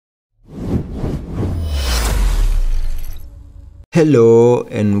Hello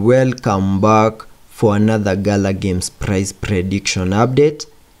and welcome back for another Gala Games price prediction update,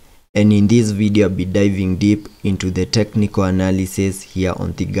 and in this video I'll be diving deep into the technical analysis here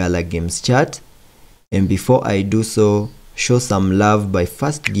on the Gala Games chart. And before I do so, show some love by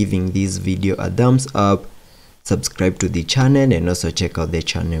first giving this video a thumbs up, subscribe to the channel, and also check out the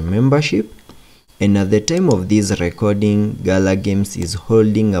channel membership. And at the time of this recording, Gala Games is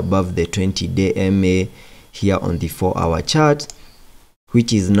holding above the 20-day MA here on the 4-hour chart,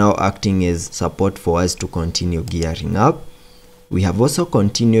 which is now acting as support for us to continue gearing up. We have also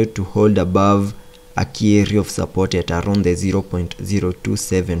continued to hold above a key area of support at around the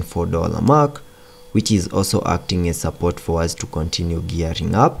 $0.0274 mark, which is also acting as support for us to continue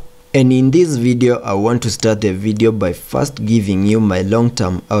gearing up. And in this video, I want to start the video by first giving you my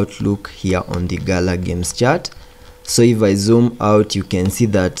long-term outlook here on the Gala Games chart. So if I zoom out, you can see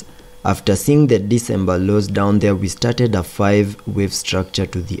that after seeing the December lows down there, we started a 5-wave structure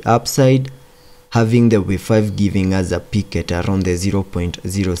to the upside, having the wave 5 giving us a peak at around the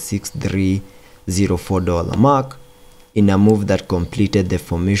 $0.06304 mark in a move that completed the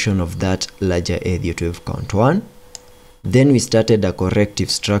formation of that larger Elliot wave count 1. Then we started a corrective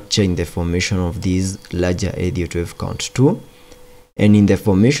structure in the formation of this larger Elliot wave count 2. And in the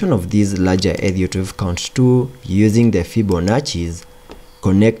formation of this larger Elliot wave count 2, using the Fibonacci's,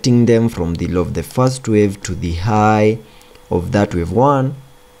 connecting them from the low of the first wave to the high of that wave 1,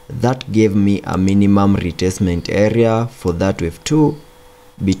 that gave me a minimum retracement area for that wave 2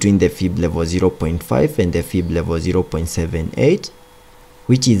 between the fib level 0.5 and the fib level 0.78,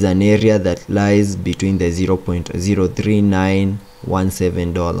 which is an area that lies between the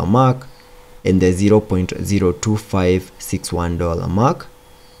 $0.03917 mark and the $0.02561 mark,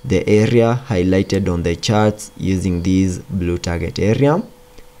 the area highlighted on the charts using this blue target area.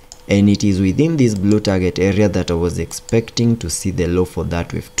 And it is within this blue target area that I was expecting to see the low for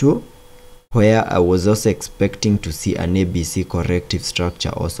that wave 2, where I was also expecting to see an ABC corrective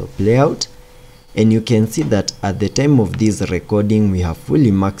structure also play out. And you can see that at the time of this recording, we have fully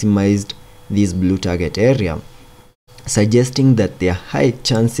maximized this blue target area, suggesting that there are high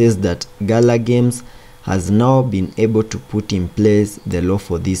chances that Gala Games has now been able to put in place the low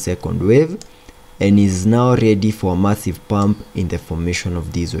for this second wave and is now ready for a massive pump in the formation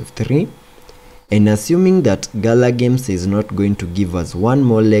of this wave 3. And assuming that Gala Games is not going to give us one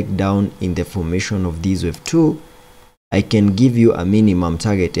more leg down in the formation of this wave 2, I can give you a minimum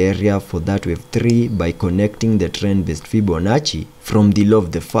target area for that wave 3 by connecting the trend-based Fibonacci from the low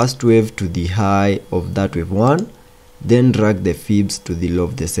of the first wave to the high of that wave 1, then drag the fibs to the low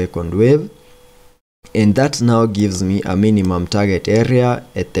of the second wave. And that now gives me a minimum target area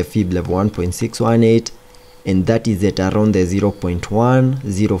at the fib level 1.618, and that is at around the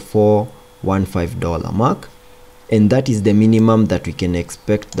 $0.10415 mark. And that is the minimum that we can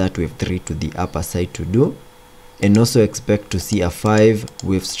expect that wave 3 to the upper side to do, and also expect to see a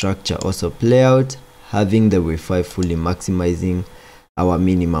 5-wave structure also play out, having the wave 5 fully maximizing our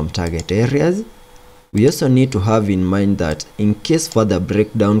minimum target areas. We also need to have in mind that in case further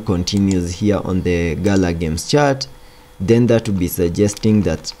breakdown continues here on the Gala Games chart, then that would be suggesting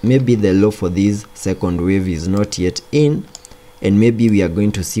that maybe the low for this second wave is not yet in, and maybe we are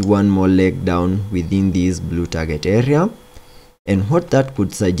going to see one more leg down within this blue target area. And what that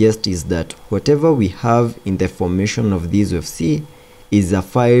could suggest is that whatever we have in the formation of this wave C is a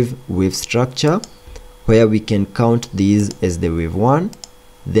 5-wave structure, where we can count these as the wave 1,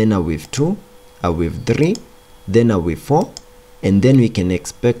 then a wave 2, a wave 3, then a wave 4, and then we can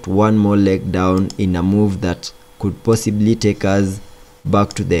expect one more leg down in a move that could possibly take us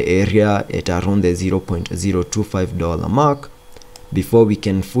back to the area at around the $0.025 mark before we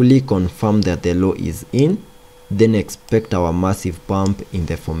can fully confirm that the low is in, then expect our massive pump in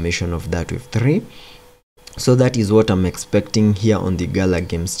the formation of that wave 3. So that is what I'm expecting here on the Gala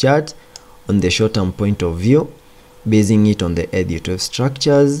Games chart on the short-term point of view, basing it on the Elliot wave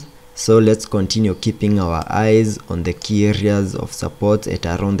structures. So let's continue keeping our eyes on the key areas of support at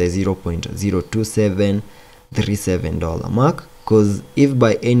around the $0.02737 mark, because if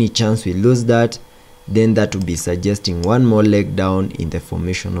by any chance we lose that, then that would be suggesting one more leg down in the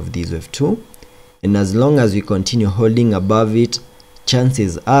formation of this wave 2. And as long as we continue holding above it,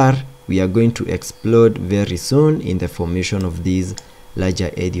 chances are we are going to explode very soon in the formation of this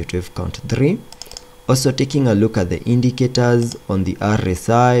larger Elliot wave count 3. Also taking a look at the indicators on the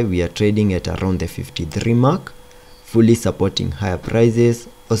RSI, we are trading at around the 53 mark, fully supporting higher prices.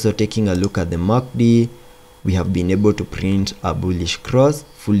 Also taking a look at the MACD, we have been able to print a bullish cross,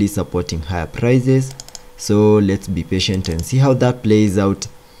 fully supporting higher prices. So let's be patient and see how that plays out,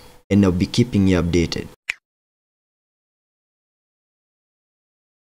 and I'll be keeping you updated.